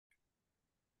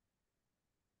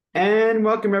And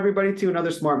welcome everybody to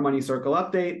another Smart Money Circle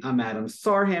update. I'm Adam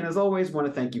Sarhan. As always, want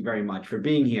to thank you very much for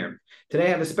being here. Today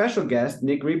I have a special guest,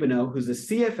 Nick Griebenow, who's a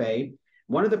CFA,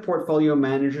 one of the portfolio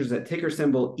managers at ticker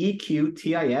symbol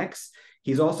EQTIX.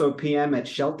 He's also PM at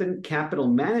Shelton Capital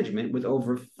Management with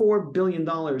over $4 billion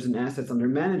in assets under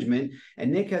management.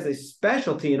 And Nick has a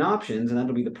specialty in options, and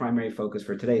that'll be the primary focus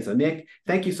for today. So Nick,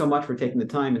 thank you so much for taking the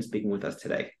time and speaking with us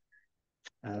today.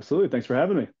 Absolutely. Thanks for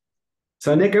having me.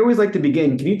 So Nick, I always like to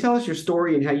begin. Can you tell us your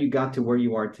story and how you got to where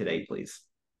you are today, please?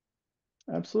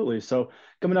 Absolutely. So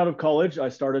coming out of college, I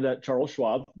started at Charles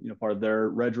Schwab, part of their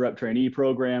Reg Rep trainee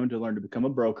program to learn to become a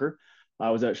broker. I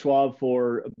was at Schwab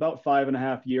for about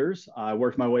 5.5 years. I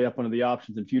worked my way up onto the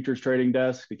options and futures trading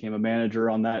desk, became a manager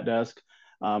on that desk.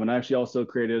 And I actually also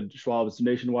created Schwab's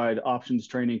nationwide options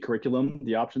training curriculum,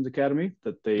 the Options Academy,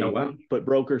 that they Oh, wow. put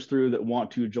brokers through that want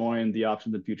to join the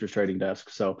options and futures trading desk.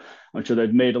 So I'm sure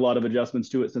they've made a lot of adjustments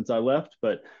to it since I left,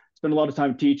 but spent a lot of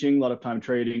time teaching, a lot of time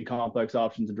trading complex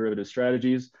options and derivative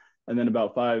strategies. And then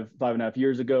about 5.5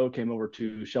 years ago, came over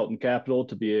to Shelton Capital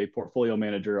to be a portfolio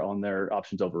manager on their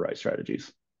options override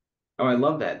strategies. Oh, I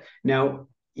love that. Now,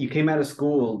 you came out of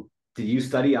school. Did you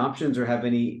study options or have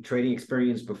any trading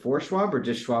experience before Schwab, or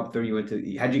just Schwab threw you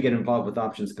into, how'd you get involved with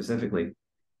options specifically?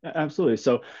 Absolutely.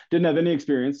 So didn't have any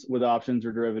experience with options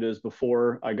or derivatives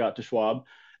before I got to Schwab.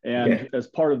 And Okay. as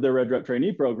part of their Red Rep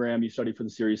trainee program, you study for the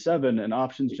Series 7, and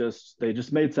options they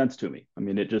just made sense to me. I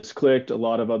mean, it just clicked. A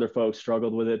lot of other folks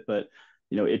struggled with it, but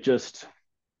it just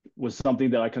was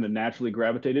something that I kind of naturally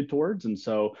gravitated towards. And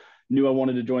so knew I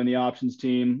wanted to join the options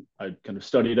team. I kind of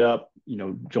studied up,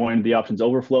 joined the options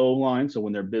overflow line. So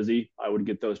when they're busy, I would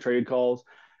get those trade calls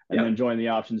and then Yep. joined the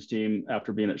options team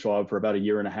after being at Schwab for about a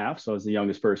year and a half. So I was the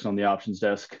youngest person on the options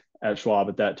desk at Schwab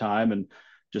at that time and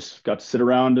just got to sit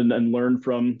around and learn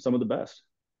from some of the best.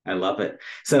 I love it.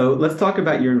 So let's talk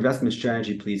about your investment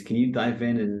strategy, please. Can you dive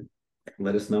in and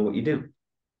let us know what you do?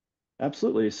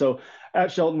 Absolutely. So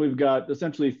at Shelton, we've got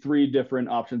essentially three different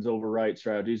options override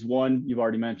strategies. One, you've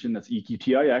already mentioned, that's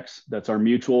EQTIX. That's our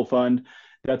mutual fund.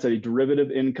 That's a derivative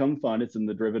income fund. It's in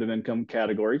the derivative income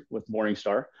category with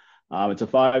Morningstar. It's a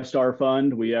 5-star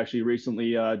fund. We actually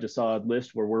recently just saw a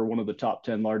list where we're one of the top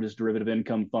 10 largest derivative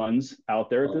income funds out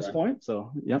there at Well this done. point.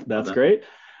 So, yep, Well that's done. great.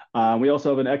 We also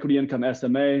have an equity income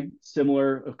SMA,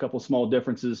 similar, a couple small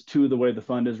differences to the way the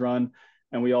fund is run.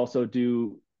 And we also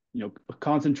do a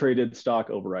concentrated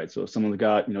stock override. So if someone's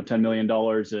got, $10 million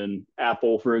in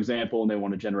Apple, for example, and they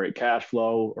want to generate cash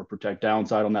flow or protect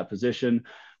downside on that position,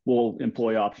 we'll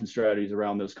employ option strategies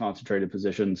around those concentrated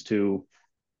positions to,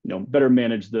 better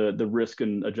manage the risk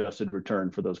and adjusted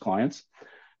return for those clients.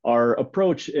 Our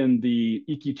approach in the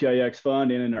EQTIX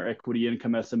fund and in our equity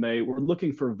income SMA, we're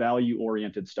looking for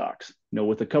value-oriented stocks.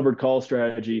 With the covered call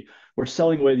strategy, we're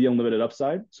selling away the unlimited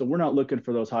upside. So we're not looking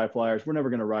for those high flyers. We're never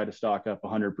going to ride a stock up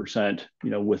 100%,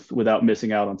 without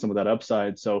missing out on some of that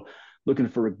upside. So looking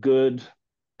for good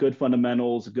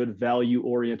fundamentals, good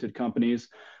value-oriented companies.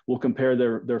 We'll compare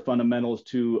their fundamentals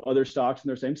to other stocks in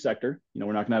their same sector. We're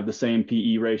not going to have the same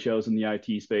PE ratios in the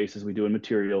IT space as we do in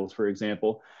materials, for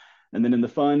example. And then in the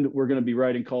fund, we're going to be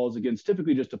writing calls against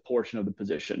typically just a portion of the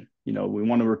position. We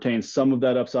want to retain some of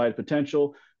that upside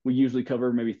potential. We usually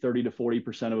cover maybe 30 to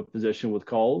 40% of a position with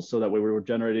calls. So that way we're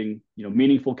generating,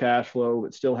 meaningful cash flow,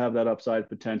 but still have that upside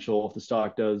potential if the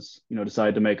stock does,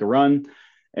 decide to make a run.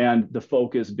 And the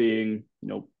focus being,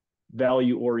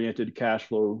 value-oriented cash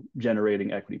flow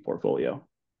generating equity portfolio.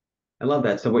 I love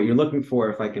that. So what you're looking for,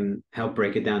 if I can help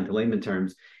break it down to layman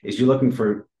terms, is you're looking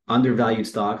for undervalued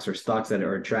stocks or stocks that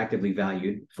are attractively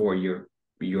valued for your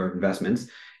investments.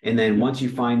 And then Yep. once you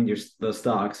find those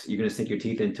stocks, you're going to sink your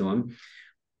teeth into them.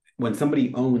 When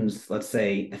somebody owns, let's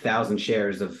say, 1,000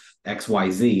 shares of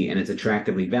XYZ and it's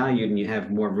attractively valued and you have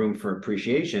more room for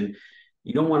appreciation,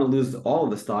 you don't want to lose all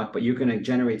of the stock, but you're going to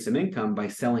generate some income by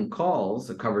selling calls,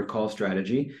 a covered call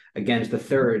strategy, against a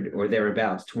third or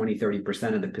thereabouts, 20,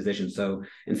 30% of the position. So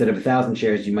instead of 1,000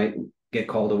 shares, you might get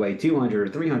called away 200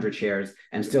 or 300 shares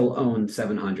and still own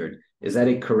 700. Is that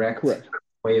a correct Correct.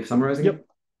 way of summarizing it? Yep.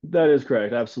 That is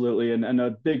correct. Absolutely. And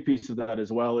a big piece of that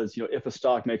as well is, if a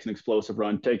stock makes an explosive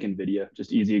run, take NVIDIA,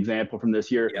 just easy example from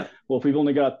this year. Yeah. Well, if we've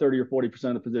only got 30 or 40%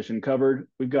 of the position covered,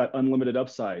 we've got unlimited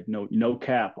upside, no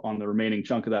cap on the remaining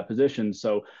chunk of that position.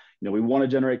 So, we want to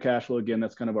generate cash flow. Again,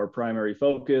 that's kind of our primary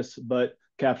focus, but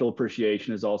capital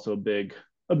appreciation is also a big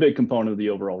component of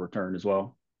the overall return as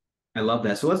well. I love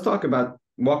that. So let's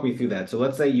walk me through that. So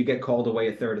let's say you get called away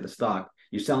a third of the stock.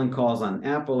 you're selling calls on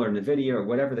Apple or Nvidia or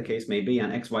whatever the case may be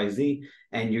on XYZ,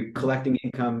 and you're collecting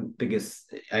income because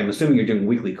I'm assuming you're doing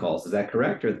weekly calls. Is that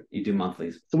correct, or you do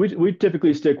monthlies? So we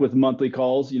typically stick with monthly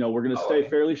calls. We're going to Oh, stay okay.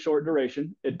 fairly short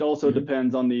duration. It also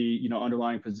depends on the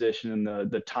underlying position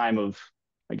and the time of,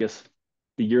 I guess,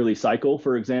 the yearly cycle.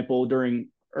 For example, during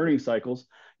earnings cycles,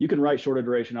 you can write shorter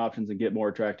duration options and get more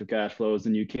attractive cash flows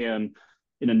than you can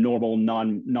in a normal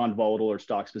non-volatile or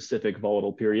stock specific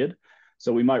volatile period.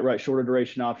 So we might write shorter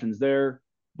duration options there,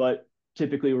 but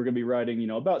typically we're going to be writing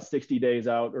about 60 days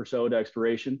out or so to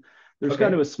expiration. There's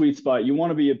kind of Okay. a sweet spot. You want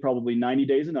to be at probably 90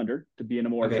 days and under to be in a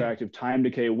more Okay. attractive time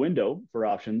decay window for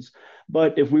options.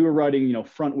 But if we were writing,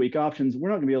 front week options, we're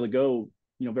not going to be able to go,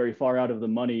 very far out of the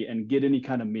money and get any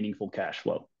kind of meaningful cash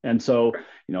flow. And so,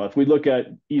 if we look at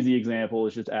easy example,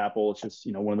 it's just Apple. It's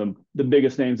just, one of the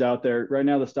biggest names out there right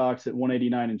now. The stock's at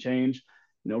 189 and change.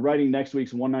 Writing next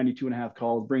week's 192 and a half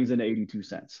calls brings in 82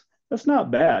 cents. That's not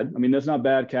bad. I mean, that's not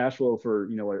bad cash flow for,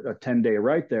 a 10-day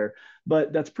right there,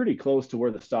 but that's pretty close to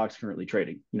where the stock's currently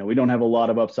trading. We don't have a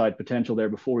lot of upside potential there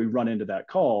before we run into that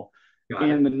call. Got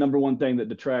And it. the number one thing that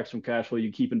detracts from cash flow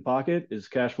you keep in pocket is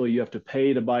cash flow you have to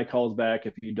pay to buy calls back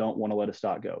if you don't want to let a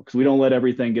stock go. Because we don't let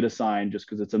everything get assigned just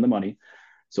because it's in the money.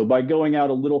 So by going out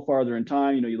a little farther in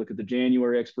time, you look at the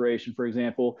January expiration, for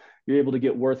example, you're able to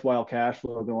get worthwhile cash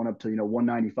flow going up to,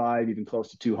 195, even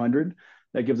close to 200.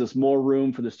 That gives us more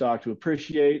room for the stock to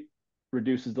appreciate,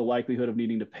 reduces the likelihood of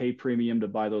needing to pay premium to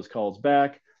buy those calls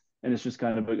back. And it's just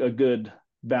kind of a good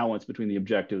balance between the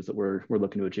objectives that we're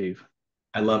looking to achieve.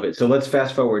 I love it. So let's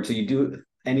fast forward. So you do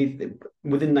anything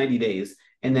within 90 days,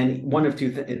 and then one of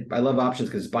two. I love options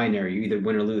because it's binary. You either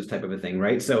win or lose type of a thing,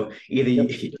 right? So either Yep.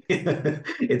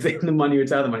 it's in the money or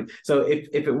it's out of the money. So if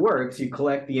it works, you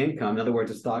collect the income. In other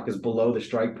words, the stock is below the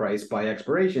strike price by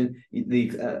expiration.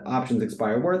 The options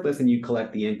expire worthless, and you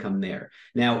collect the income there.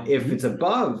 Now, if it's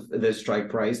above the strike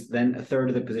price, then a third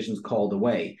of the position is called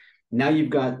away. Now you've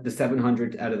got the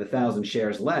 700 out of the 1,000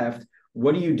 shares left.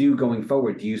 What do you do going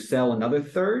forward? Do you sell another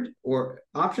third or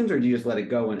options, or do you just let it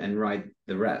go and ride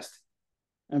the rest?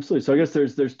 Absolutely. So I guess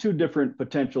there's two different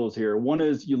potentials here. One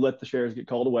is you let the shares get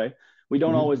called away. We don't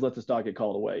Mm-hmm. always let the stock get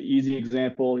called away. Easy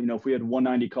example, if we had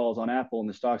 190 calls on Apple and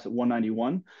the stock's at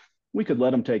 191, we could let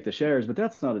them take the shares, but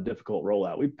that's not a difficult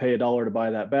rollout. We pay $1 to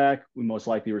buy that back. We most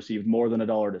likely received more than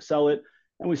 $1 to sell it,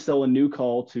 and we sell a new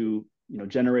call to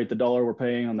generate the dollar we're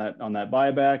paying on that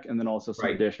buyback, and then also some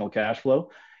Right. additional cash flow.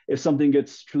 If something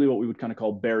gets truly what we would kind of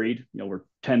call buried, we're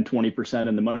 10, 20%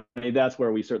 in the money, that's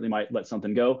where we certainly might let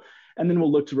something go. And then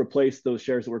we'll look to replace those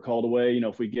shares that were called away.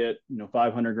 If we get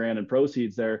 500 grand in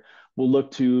proceeds there, we'll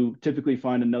look to typically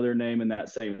find another name in that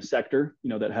same sector,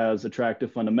 that has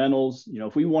attractive fundamentals.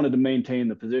 If we wanted to maintain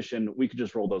the position, we could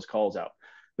just roll those calls out.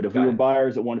 But if we Got were it.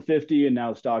 buyers at 150 and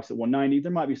now the stock's at 190,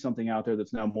 there might be something out there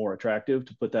that's now more attractive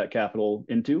to put that capital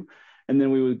into. And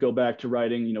then we would go back to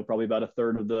writing, probably about a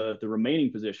third of the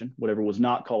remaining position, whatever was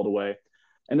not called away.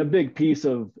 And a big piece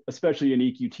of, especially in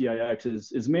EQTIX,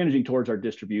 is managing towards our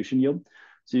distribution yield.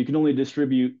 So you can only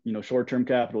distribute, short-term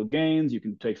capital gains. You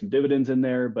can take some dividends in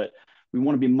there, but we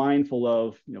want to be mindful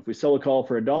of, if we sell a call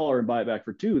for $1 and buy it back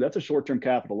for $2, that's a short-term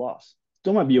capital loss.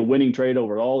 Still might be a winning trade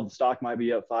overall. The stock might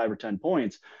be up 5 or 10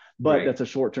 points, but Right. that's a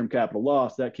short-term capital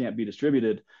loss that can't be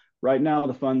distributed. Right now,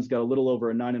 the fund's got a little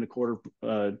over a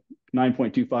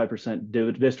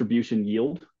 9.25% distribution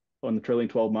yield on the trailing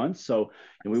 12 months. So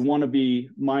we want to be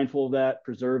mindful of that,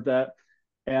 preserve that.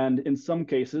 And in some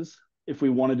cases, if we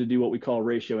wanted to do what we call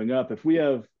ratioing up, if we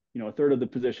have a third of the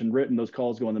position written, those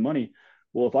calls go in the money.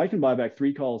 Well, if I can buy back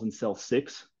 3 calls and sell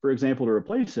 6, for example, to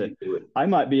replace it, Do it. I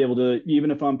might be able to, even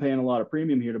if I'm paying a lot of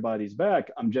premium here to buy these back,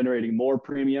 I'm generating more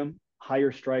premium,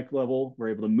 higher strike level. We're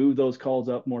able to move those calls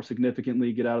up more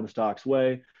significantly, get out of the stock's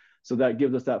way. So that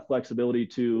gives us that flexibility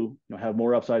to have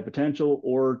more upside potential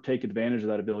or take advantage of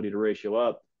that ability to ratio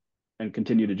up and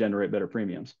continue to generate better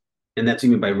premiums. And that's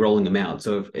even by rolling them out.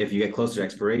 So if you get closer to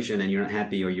expiration and you're not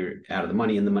happy, or you're out of the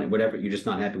money, whatever, you're just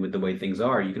not happy with the way things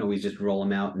are, you can always just roll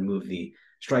them out and move the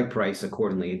strike price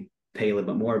accordingly, pay a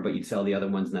little bit more, but you'd sell the other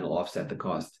ones and that'll offset the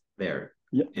cost there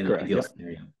Yep, in an correct. ideal Yep.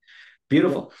 scenario. Yep.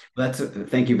 Beautiful. Well,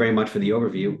 thank you very much for the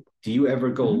overview. Do you ever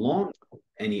go Mm-hmm. long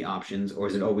any options, or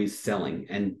is it always selling?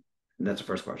 And that's the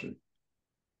first question.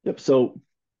 Yep. So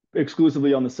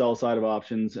exclusively on the sell side of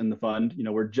options in the fund,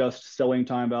 we're just selling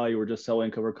time value. We're just selling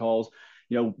cover calls.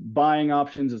 Buying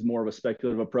options is more of a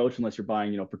speculative approach unless you're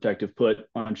buying, protective put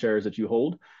on shares that you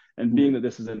hold. And being that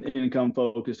this is an income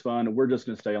focused fund, we're just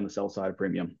going to stay on the sell side of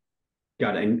premium.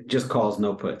 Got it. And just calls,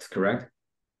 no puts, correct?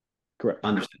 Correct.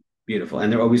 Understood. Beautiful.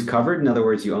 And they're always covered. In other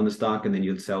words, you own the stock and then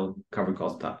you'd sell covered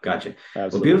calls on top. Gotcha. Well,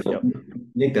 Absolutely. beautiful. Yep.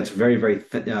 Nick, that's very, very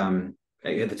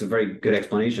That's a very good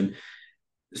explanation.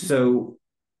 So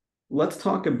let's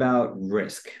talk about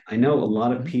risk. I know a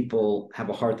lot of people have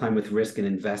a hard time with risk in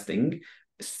investing,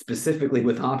 specifically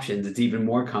with options. It's even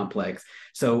more complex.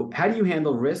 So, how do you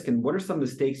handle risk, and what are some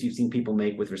mistakes you've seen people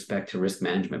make with respect to risk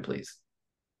management, please?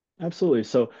 Absolutely.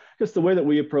 So I guess the way that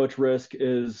we approach risk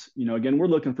is, again, we're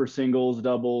looking for singles,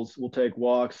 doubles, we'll take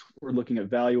walks, we're looking at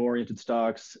value-oriented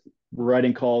stocks, we're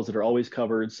writing calls that are always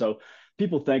covered. So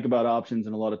people think about options,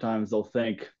 and a lot of times they'll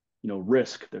think,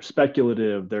 risk, they're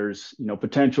speculative, there's,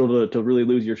 potential to really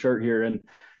lose your shirt here. And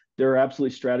there are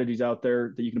absolutely strategies out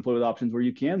there that you can play with options where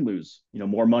you can lose,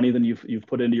 more money than you've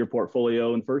put into your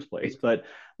portfolio in the first place. But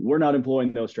we're not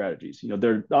employing those strategies.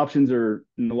 Their options are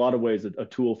in a lot of ways a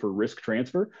tool for risk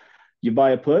transfer. You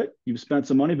buy a put, you've spent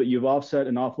some money, but you've offset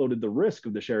and offloaded the risk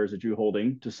of the shares that you're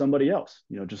holding to somebody else.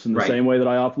 Just in the Right. same way that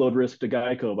I offload risk to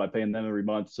Geico by paying them every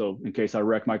month. So in case I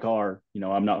wreck my car,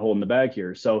 I'm not holding the bag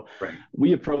here. So Right.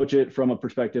 we approach it from a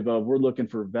perspective of we're looking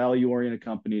for value-oriented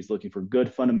companies, looking for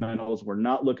good fundamentals. We're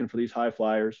not looking for these high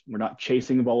flyers. We're not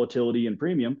chasing volatility and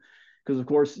premium. Because of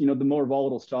course, the more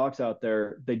volatile stocks out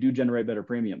there, they do generate better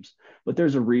premiums. But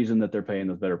there's a reason that they're paying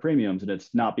those better premiums, and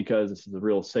it's not because this is a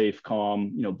real safe,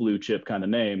 calm, blue chip kind of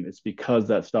name. It's because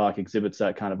that stock exhibits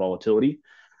that kind of volatility.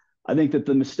 I think that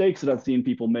the mistakes that I've seen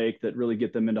people make that really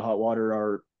get them into hot water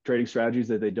are trading strategies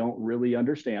that they don't really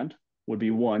understand. Would be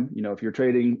one. If you're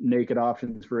trading naked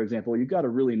options, for example, you've got to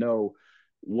really know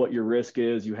what your risk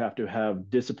is. You have to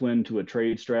have discipline to a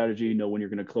trade strategy, know when you're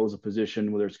going to close a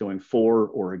position, whether it's going for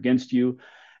or against you.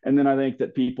 And then I think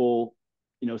that people,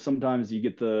 sometimes you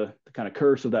get the kind of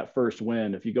curse of that first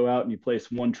win. If you go out and you place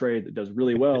one trade that does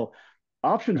really well,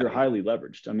 options are Right. highly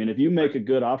leveraged. I mean, if you make a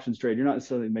good options trade, you're not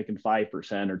necessarily making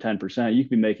 5% or 10%. You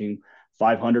could be making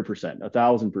 500%,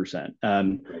 1,000%.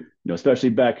 And, Right. especially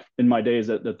back in my days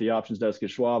at the options desk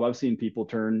at Schwab, I've seen people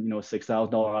turn, a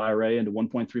 $6,000 IRA into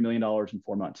 $1.3 million in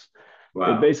 4 months. They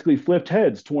Wow. basically flipped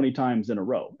heads 20 times in a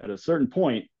row. At a certain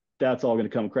point, that's all going to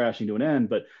come crashing to an end.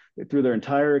 But they threw their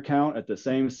entire account at the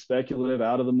same speculative,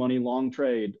 out of the money long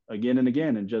trade again and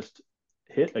again, and just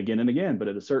hit again and again. But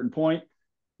at a certain point,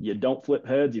 you don't flip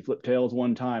heads, you flip tails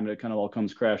one time, and it kind of all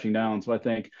comes crashing down. So I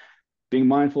think being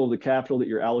mindful of the capital that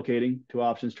you're allocating to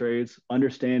options trades,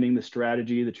 understanding the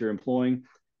strategy that you're employing,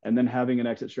 and then having an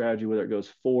exit strategy, whether it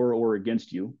goes for or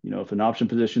against you. If an option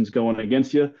position is going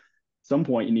against you, at some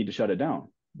point you need to shut it down.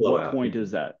 What Blowout. point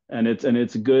is that? And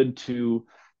it's good to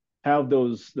have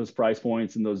those price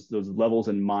points and those levels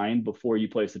in mind before you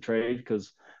place the trade,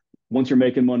 because once you're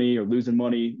making money or losing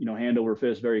money, hand over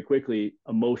fist very quickly,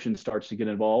 emotion starts to get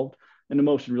involved. And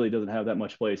emotion really doesn't have that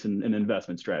much place in an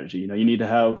investment strategy. You need to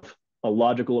have a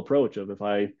logical approach of, if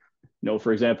I,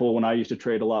 for example, when I used to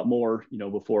trade a lot more,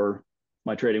 before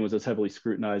my trading was as heavily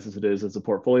scrutinized as it is as a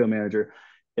portfolio manager,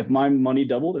 if my money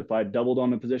doubled, if I doubled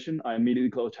on a position, I immediately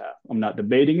closed half. I'm not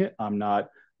debating it. I'm not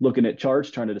looking at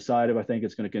charts, trying to decide if I think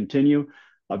it's going to continue.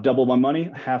 I've doubled my money,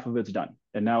 half of it's done.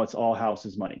 And now it's all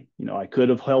house's money. I could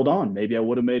have held on. Maybe I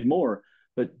would have made more,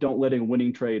 but don't let a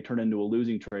winning trade turn into a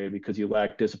losing trade because you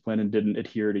lack discipline and didn't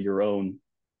adhere to your own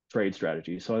trade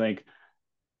strategy. So I think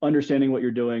understanding what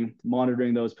you're doing,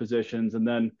 monitoring those positions, and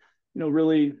then,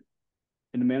 really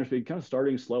in the management, kind of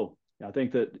starting slow. I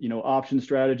think that, option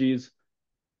strategies,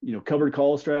 covered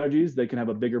call strategies, they can have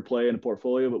a bigger play in a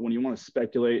portfolio. But when you want to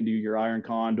speculate and do your iron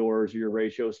condors or your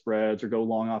ratio spreads or go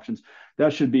long options,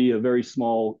 that should be a very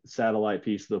small satellite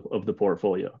piece of the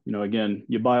portfolio. Again,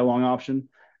 you buy a long option,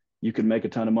 you can make a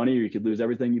ton of money or you could lose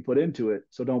everything you put into it.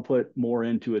 So don't put more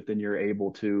into it than you're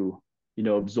able to,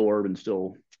 absorb and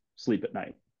still sleep at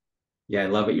night. Yeah, I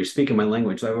love it. You're speaking my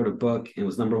language. So I wrote a book. It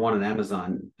was #1 on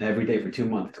Amazon every day for 2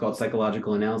 months. It's called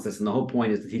Psychological Analysis. And the whole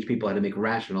point is to teach people how to make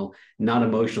rational, not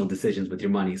emotional decisions with your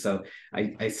money. So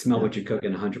I smell what you're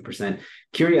cooking 100%.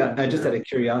 Just out of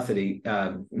curiosity,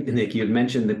 Nick, you had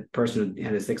mentioned the person who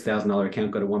had a $6,000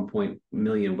 account go to 1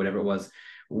 million, whatever it was,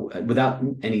 without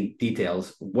any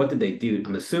details. What did they do?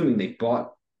 I'm assuming they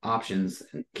bought options.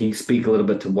 Can you speak a little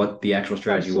bit to what the actual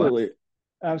strategy was? Absolutely.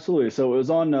 Absolutely. So it was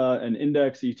on an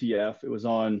index ETF. It was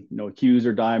on, Qs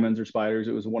or diamonds or spiders.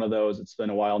 It was one of those. It's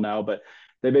been a while now, but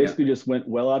they Yeah. basically just went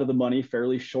well out of the money,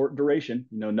 fairly short duration,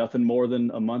 nothing more than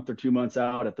a month or 2 months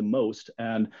out at the most,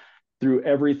 and threw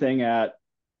everything at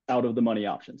out of the money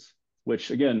options, which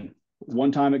again,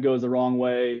 one time it goes the wrong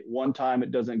way, one time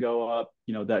it doesn't go up,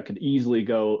 that could easily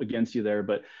go against you there.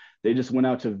 But they just went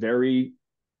out to very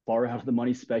far out of the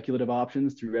money speculative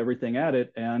options, threw everything at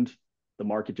it, and the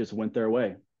market just went their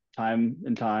way time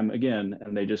and time again,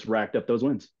 and they just racked up those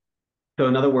wins. So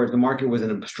in other words, the market was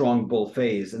in a strong bull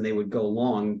phase and they would go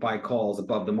long, buy calls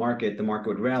above the market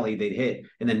would rally, they'd hit,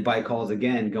 and then buy calls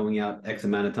again going out X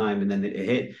amount of time, and then it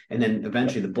hit. And then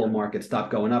eventually the bull market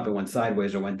stopped going up, it went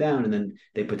sideways or went down, and then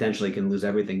they potentially can lose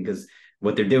everything because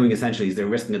what they're doing essentially is they're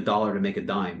risking a dollar to make a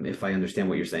dime, if I understand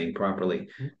what you're saying properly.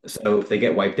 So if they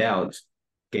get wiped out,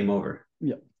 game over.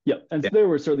 Yeah. Yeah. And so they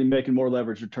were certainly making more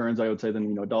leverage returns, I would say,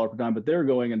 than, a dollar per dime, but they're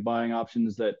going and buying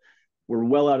options that were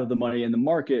well out of the money, and the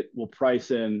market will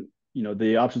price in,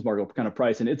 the options market will kind of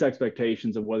price in its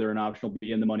expectations of whether an option will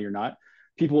be in the money or not.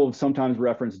 People have sometimes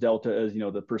referenced delta as,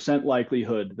 the percent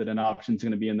likelihood that an option is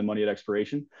going to be in the money at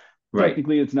expiration. Right.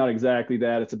 Technically, it's not exactly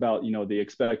that. It's about, the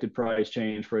expected price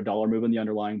change for a dollar move in the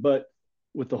underlying. But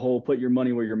with the whole put your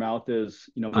money where your mouth is,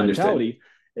 mentality,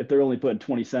 if they're only putting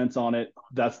 20 cents on it,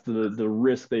 that's the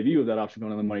risk they view of that option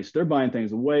going on the money. So they're buying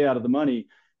things way out of the money,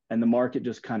 and the market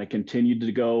just kind of continued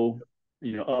to go,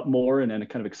 up more and then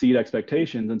kind of exceed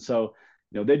expectations. And so,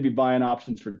 they'd be buying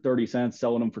options for 30 cents,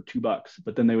 selling them for $2,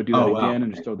 but then they would do that again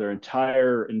and just throw their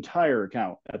entire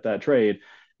account at that trade.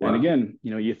 Wow. And again,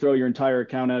 you throw your entire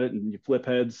account at it and you flip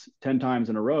heads 10 times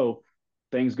in a row,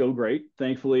 things go great.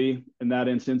 Thankfully, in that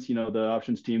instance, the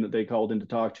options team that they called in to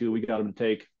talk to, we got them to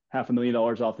take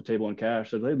 $500,000 off the table in cash.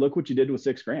 So hey, look what you did with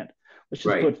 $6,000. Let's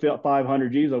just put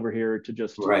 500 G's over here to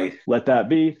just let that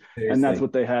be. Seriously. And that's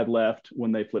what they had left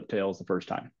when they flipped tails the first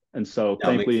time. And so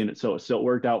thankfully, it still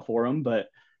worked out for them. But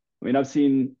I mean, I've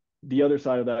seen the other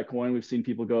side of that coin. We've seen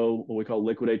people go what we call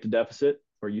liquidate to deficit,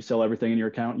 where you sell everything in your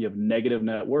account. You have negative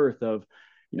net worth of,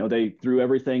 they threw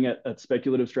everything at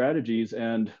speculative strategies.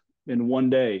 And in one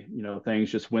day, things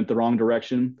just went the wrong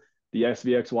direction. The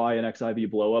XVXY and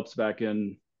XIV blowups back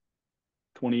in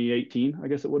 2018, I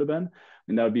guess it would have been.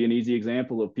 And that would be an easy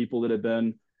example of people that have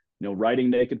been, writing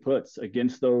naked puts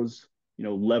against those,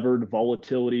 levered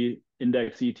volatility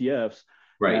index ETFs.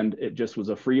 Right. And it just was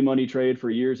a free money trade for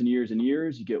years and years and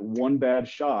years. You get one bad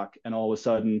shock and all of a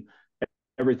sudden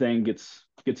everything gets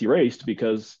erased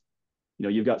because,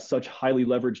 you've got such highly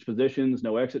leveraged positions,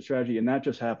 no exit strategy. And that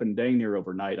just happened dang near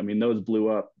overnight. I mean, those blew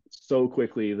up so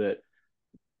quickly that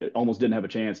it almost didn't have a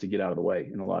chance to get out of the way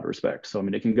in a lot of respects. So, I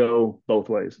mean, it can go both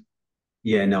ways.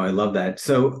 Yeah, no, I love that.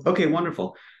 So, okay,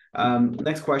 wonderful.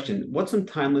 Next question. What's some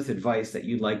timeless advice that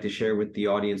you'd like to share with the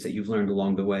audience that you've learned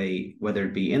along the way, whether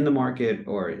it be in the market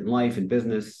or in life and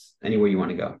business, anywhere you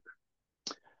want to go?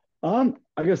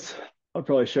 I guess I'll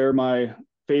probably share my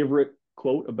favorite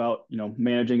quote about,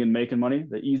 managing and making money.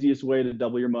 The easiest way to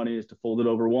double your money is to fold it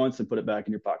over once and put it back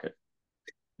in your pocket.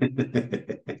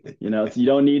 You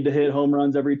don't need to hit home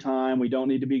runs every time. We don't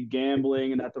need to be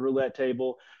gambling and at the roulette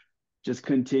table. Just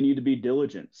continue to be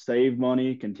diligent, save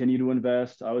money, continue to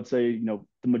invest. I would say,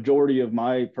 the majority of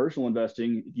my personal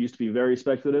investing used to be very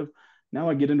speculative. Now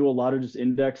I get into a lot of just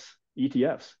index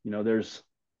ETFs.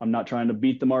 I'm not trying to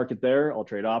beat the market there. I'll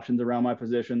trade options around my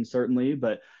position, certainly,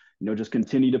 but, just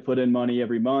continue to put in money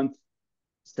every month,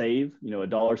 save, a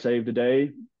dollar saved a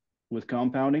day with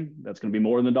compounding. That's going to be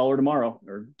more than a dollar tomorrow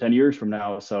or 10 years from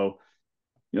now. So,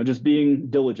 just being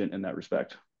diligent in that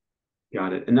respect.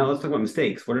 Got it. And now let's talk about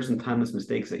mistakes. What are some timeless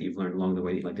mistakes that you've learned along the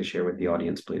way you'd like to share with the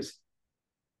audience, please?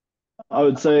 I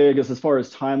would say, I guess, as far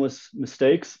as timeless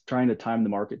mistakes, trying to time the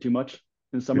market too much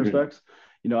in some respects.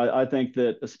 I think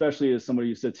that especially as somebody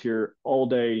who sits here all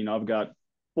day, I've got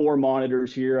 4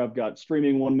 monitors here. I've got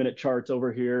streaming 1-minute charts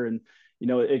over here. And,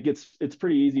 it's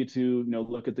pretty easy to,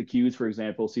 look at the Qs, for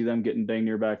example, see them getting dang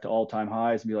near back to all-time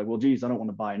highs and be like, well, geez, I don't want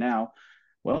to buy now.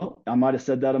 Well, I might have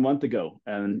said that a month ago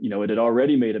and, it had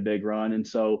already made a big run. And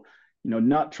so,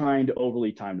 not trying to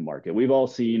overly time the market. We've all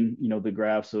seen, the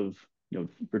graphs of,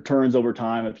 returns over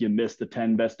time. If you miss the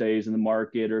 10 best days in the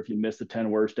market, or if you miss the 10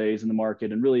 worst days in the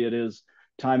market, and really it is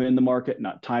time in the market,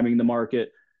 not timing the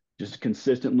market, just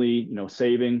consistently,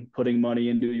 saving, putting money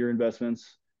into your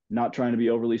investments, not trying to be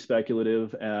overly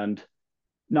speculative and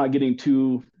not getting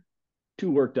too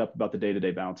worked up about the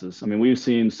day-to-day bounces. I mean, we've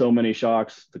seen so many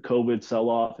shocks, the COVID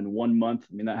sell-off in 1 month.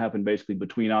 I mean, that happened basically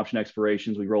between option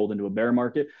expirations. We rolled into a bear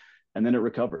market and then it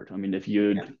recovered. I mean, if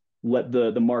you'd let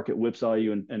the market whipsaw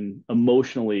you and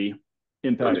emotionally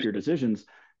impact your decisions,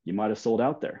 you might have sold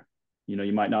out there.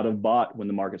 You might not have bought when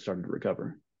the market started to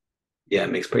recover. Yeah,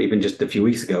 it makes even just a few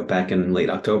weeks ago, back in late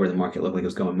October, the market looked like it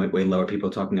was going way lower. People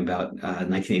talking about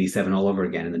 1987 all over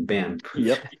again, and then bam.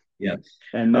 Yep. Yeah.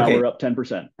 And now we're up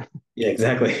 10%. Yeah,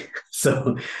 exactly.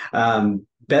 So,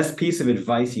 best piece of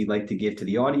advice you'd like to give to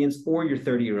the audience or your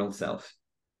 30-year-old self?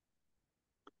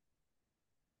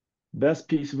 Best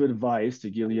piece of advice to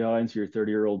give the audience, your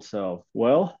 30-year-old self?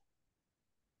 Well,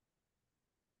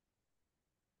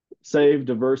 save,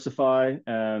 diversify,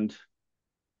 and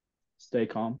stay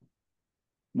calm.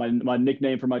 my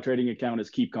nickname for my trading account is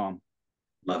Keep Calm.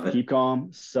 Love it. Keep calm,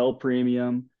 sell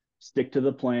premium, stick to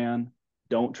the plan.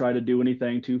 Don't try to do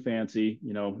anything too fancy.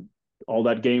 All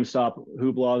that GameStop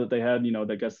hoopla that they had,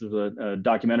 I guess there's a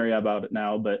documentary about it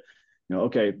now, but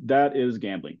okay, that is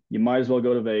gambling. You might as well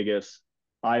go to Vegas.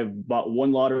 I've bought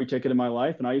one lottery ticket in my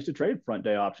life, and I used to trade front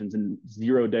day options and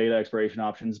 0 day expiration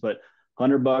options, but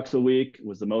 $100 a week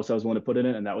was the most I was willing to put in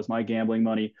it, and that was my gambling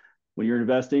money. When you're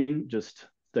investing, just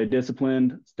stay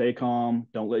disciplined, stay calm,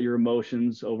 don't let your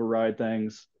emotions override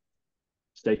things,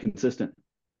 stay consistent.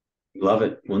 Love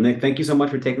it. Well, Nick, thank you so much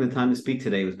for taking the time to speak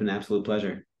today. It's been an absolute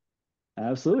pleasure.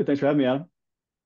 Absolutely. Thanks for having me, Adam.